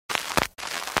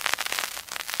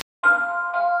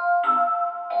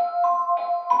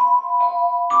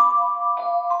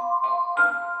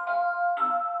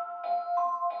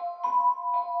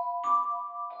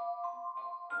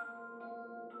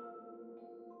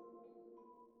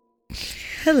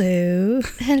Hello.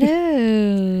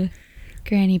 Hello,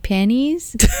 Granny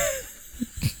Panties.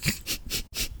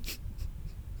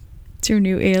 It's your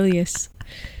new alias.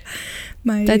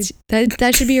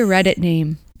 That should be a Reddit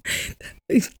name.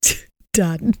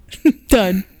 Done.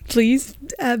 Done. Please.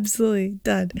 Absolutely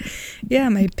done. Yeah,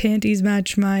 my panties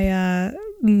match my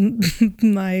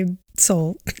my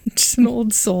soul. Just an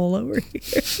old soul over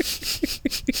here.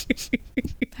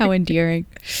 How endearing.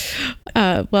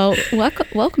 Well,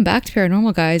 welcome back to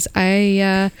Paranormal, guys.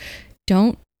 I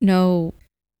don't know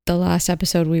the last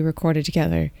episode we recorded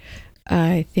together.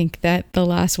 I think that the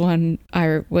last one I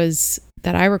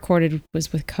recorded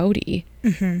was with Cody.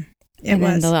 Mm-hmm.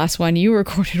 Then the last one you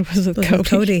recorded was with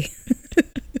Cody.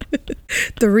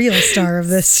 The real star of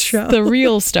this show. The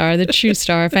real star, the true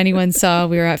star. If anyone saw,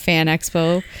 we were at Fan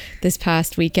Expo this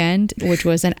past weekend, which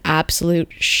was an absolute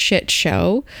shit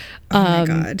show. Oh my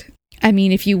God. I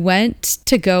mean, if you went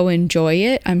to go enjoy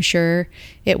it, I'm sure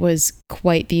it was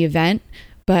quite the event.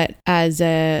 But as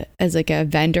a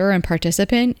vendor and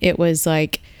participant, it was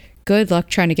like, good luck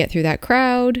trying to get through that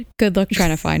crowd. Good luck trying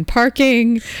to find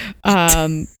parking.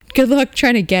 Good luck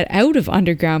trying to get out of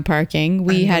underground parking.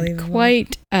 We had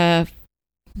quite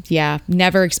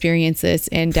never experienced this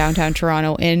in downtown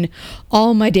Toronto in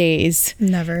all my days.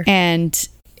 Never. And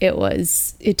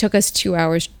it took us 2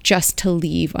 hours just to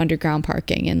leave underground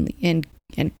parking and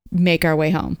make our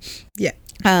way home. Yeah.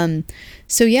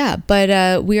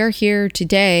 But we are here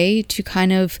today to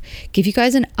kind of give you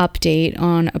guys an update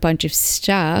on a bunch of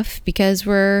stuff because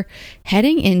we're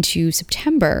heading into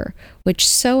September, which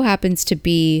so happens to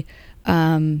be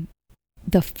the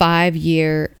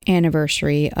 5-year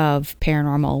anniversary of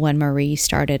Paranormal, when Marie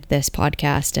started this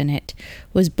podcast, and it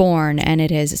was born, and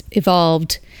it has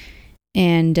evolved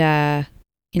and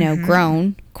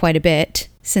grown quite a bit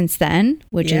since then,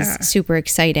 which is super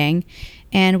exciting.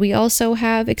 And we also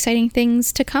have exciting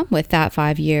things to come with that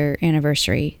 5-year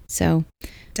anniversary. So,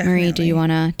 definitely. Marie, do you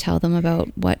want to tell them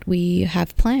about what we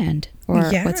have planned or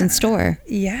what's in store?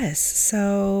 Yes.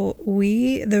 So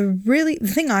the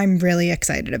thing I'm really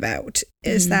excited about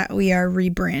is that we are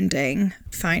rebranding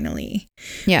finally.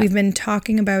 Yeah. We've been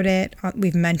talking about it.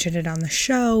 We've mentioned it on the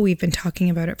show. We've been talking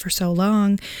about it for so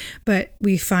long, but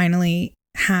we finally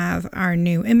have our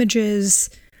new images.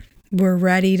 We're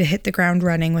ready to hit the ground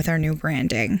running with our new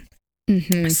branding.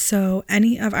 Mm-hmm. So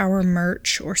any of our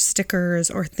merch or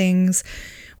stickers or things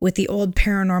with the old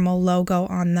Paranormal logo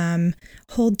on them,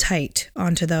 hold tight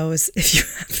onto those if you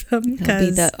have them. It'll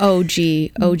be the OG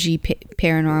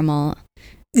Paranormal.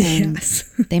 Yes.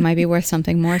 They might be worth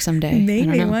something more someday.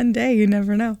 Maybe one day, you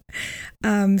never know.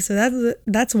 So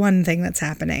that's one thing that's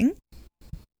happening.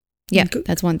 Yeah,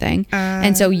 that's one thing.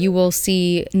 And so you will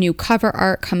see new cover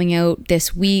art coming out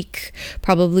this week.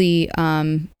 Probably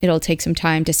it'll take some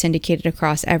time to syndicate it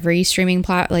across every streaming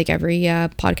every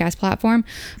podcast platform.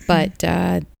 But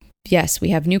yes,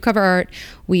 we have new cover art.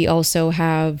 We also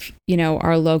have,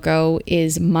 our logo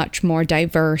is much more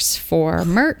diverse for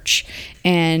merch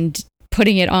and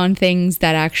putting it on things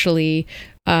that actually,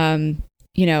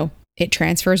 it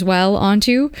transfers well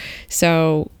onto.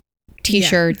 So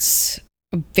t-shirts,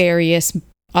 various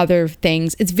other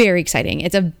things. It's very exciting.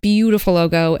 It's a beautiful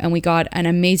logo, and we got an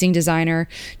amazing designer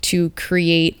to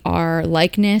create our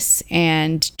likeness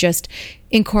and just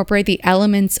incorporate the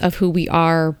elements of who we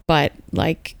are, but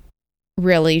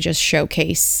really just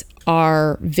showcase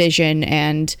our vision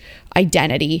and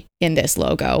identity in this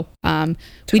logo. Totally.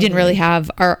 We didn't really have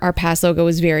our past logo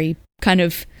was very kind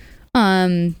of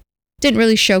didn't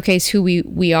really showcase who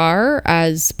we are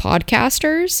as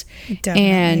podcasters.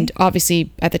 Definitely. And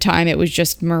obviously at the time it was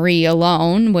just Marie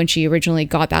alone when she originally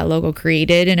got that logo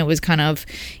created, and it was kind of,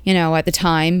 at the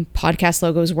time podcast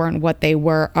logos weren't what they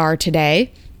are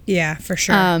today. Yeah, for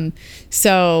sure.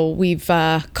 So we've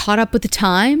caught up with the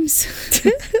times.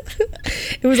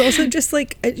 It was also just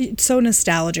so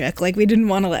nostalgic. We didn't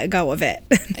want to let go of it.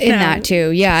 In that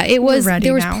too, yeah.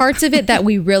 There was parts of it that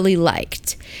we really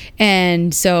liked,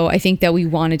 and so I think that we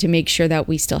wanted to make sure that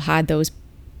we still had those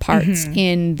parts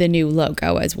in the new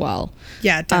logo as well.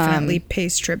 Yeah, definitely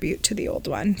pays tribute to the old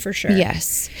one for sure.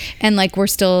 Yes, and we're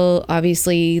still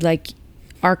obviously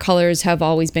our colors have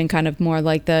always been kind of more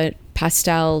like the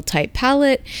pastel type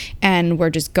palette, and we're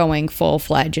just going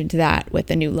full-fledged into that with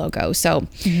the new logo. So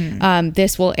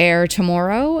this will air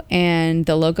tomorrow, and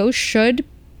the logo should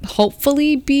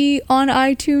hopefully be on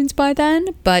iTunes by then,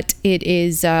 but it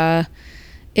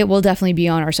will definitely be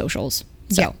on our socials.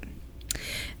 So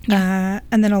and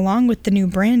then along with the new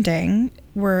branding,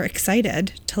 we're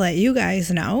excited to let you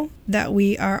guys know that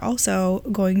we are also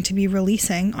going to be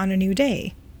releasing on a new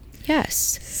day.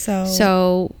 Yes.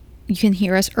 So you can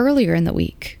hear us earlier in the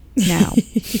week. now.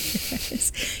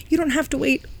 Yes. You don't have to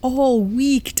wait all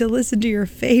week to listen to your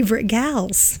favorite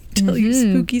gals tell you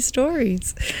spooky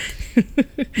stories.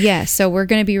 Yeah, so we're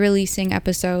going to be releasing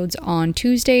episodes on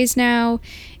Tuesdays now.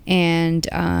 And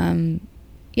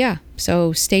yeah,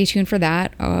 so stay tuned for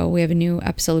that. We have a new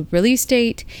episode release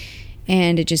date,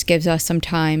 and it just gives us some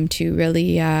time to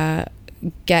really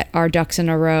get our ducks in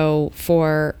a row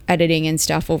for editing and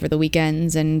stuff over the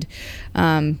weekends, and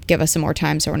give us some more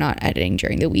time so we're not editing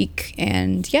during the week.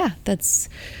 And yeah, that's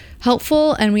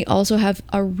helpful. And we also have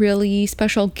a really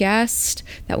special guest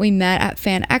that we met at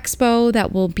Fan Expo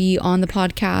that will be on the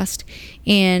podcast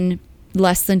in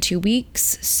less than 2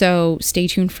 weeks, so stay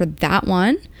tuned for that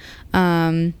one.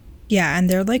 Yeah, and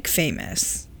they're like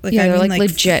famous. Like, yeah, they're like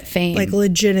legit fame, like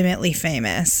legitimately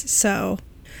famous. So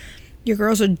your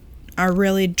girls are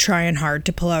really trying hard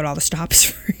to pull out all the stops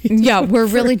for you. Yeah, we're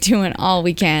really doing all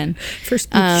we can for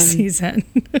spooky season.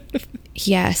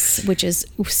 Yes, which is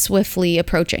swiftly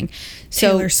approaching.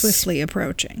 Taylor swiftly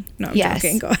approaching. No, I'm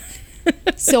joking. Go on.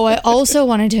 So I also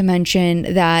wanted to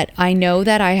mention that I know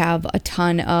that I have a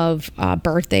ton of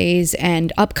birthdays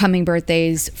and upcoming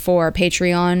birthdays for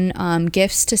Patreon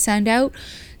gifts to send out.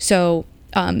 So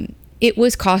it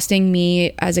was costing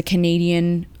me as a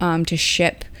Canadian to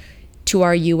ship to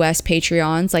our US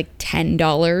Patreons like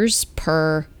 $10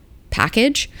 per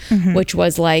package, which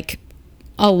was like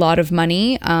a lot of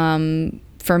money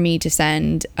for me to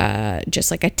send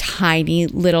just like a tiny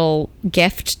little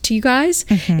gift to you guys.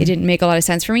 It didn't make a lot of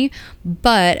sense for me.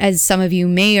 But as some of you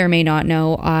may or may not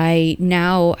know, I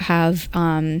now have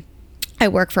I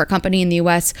work for a company in the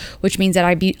US, which means that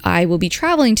I will be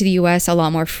traveling to the US a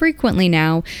lot more frequently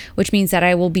now, which means that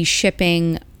I will be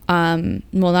shipping well,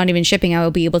 not even shipping, I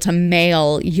will be able to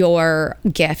mail your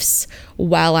gifts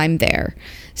while I'm there.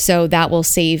 So that will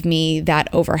save me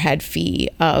that overhead fee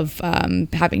of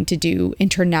having to do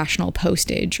international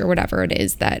postage or whatever it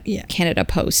is that Canada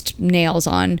Post nails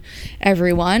on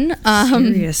everyone.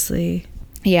 Seriously.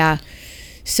 Yeah.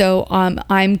 So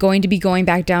I'm going to be going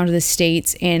back down to the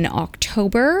States in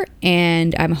October,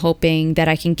 and I'm hoping that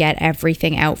I can get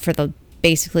everything out for the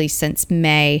basically since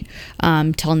May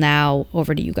till now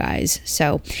over to you guys.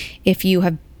 So if you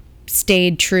have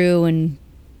stayed true and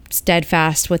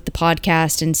steadfast with the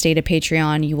podcast and stayed a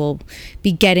Patreon, you will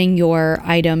be getting your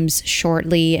items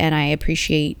shortly, and I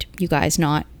appreciate you guys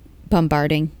not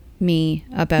bombarding me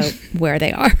about where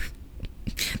they are.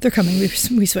 They're coming, we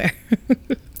swear.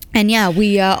 And yeah,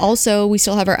 we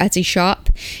still have our Etsy shop,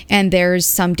 and there's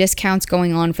some discounts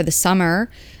going on for the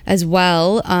summer as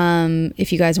well.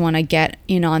 If you guys want to get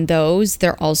in on those,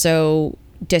 there are also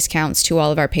discounts to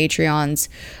all of our Patreons.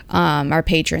 Our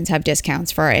patrons have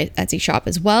discounts for our Etsy shop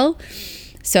as well.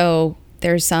 So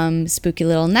there's some spooky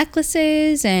little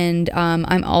necklaces, and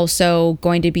I'm also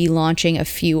going to be launching a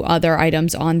few other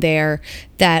items on there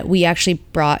that we actually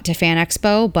brought to Fan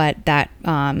Expo, but that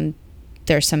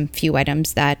there's some few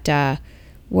items that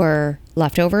were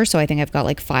left over. So I think I've got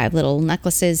like 5 little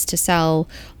necklaces to sell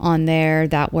on there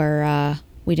that were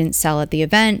we didn't sell at the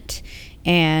event,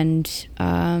 and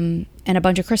a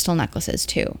bunch of crystal necklaces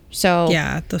too. So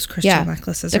yeah, those crystal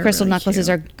necklaces. The crystal really necklaces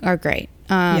cute. are great.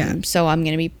 So I'm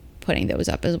going to be putting those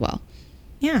up as well.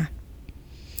 Yeah.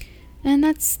 And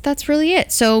that's really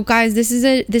it. So guys, this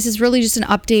is really just an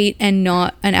update and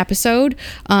not an episode.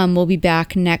 We'll be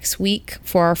back next week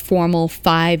for our formal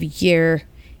 5-year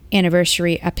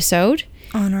anniversary episode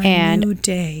on our new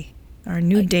day. Our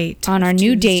new date. On our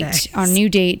new date. Our new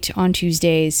date on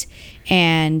Tuesdays.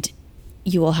 And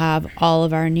you will have all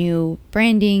of our new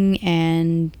branding,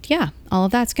 and yeah, all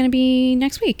of that's going to be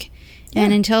next week. Yeah.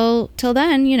 And till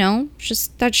then,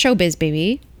 just that's showbiz,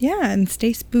 baby. Yeah, and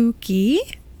stay spooky.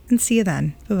 And see you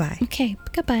then. Bye-bye. Okay,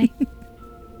 goodbye.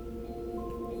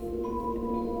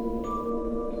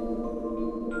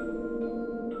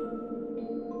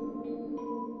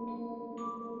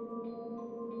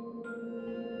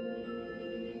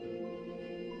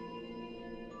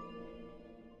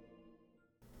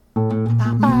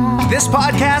 This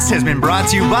podcast has been brought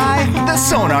to you by the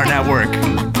Sonar Network.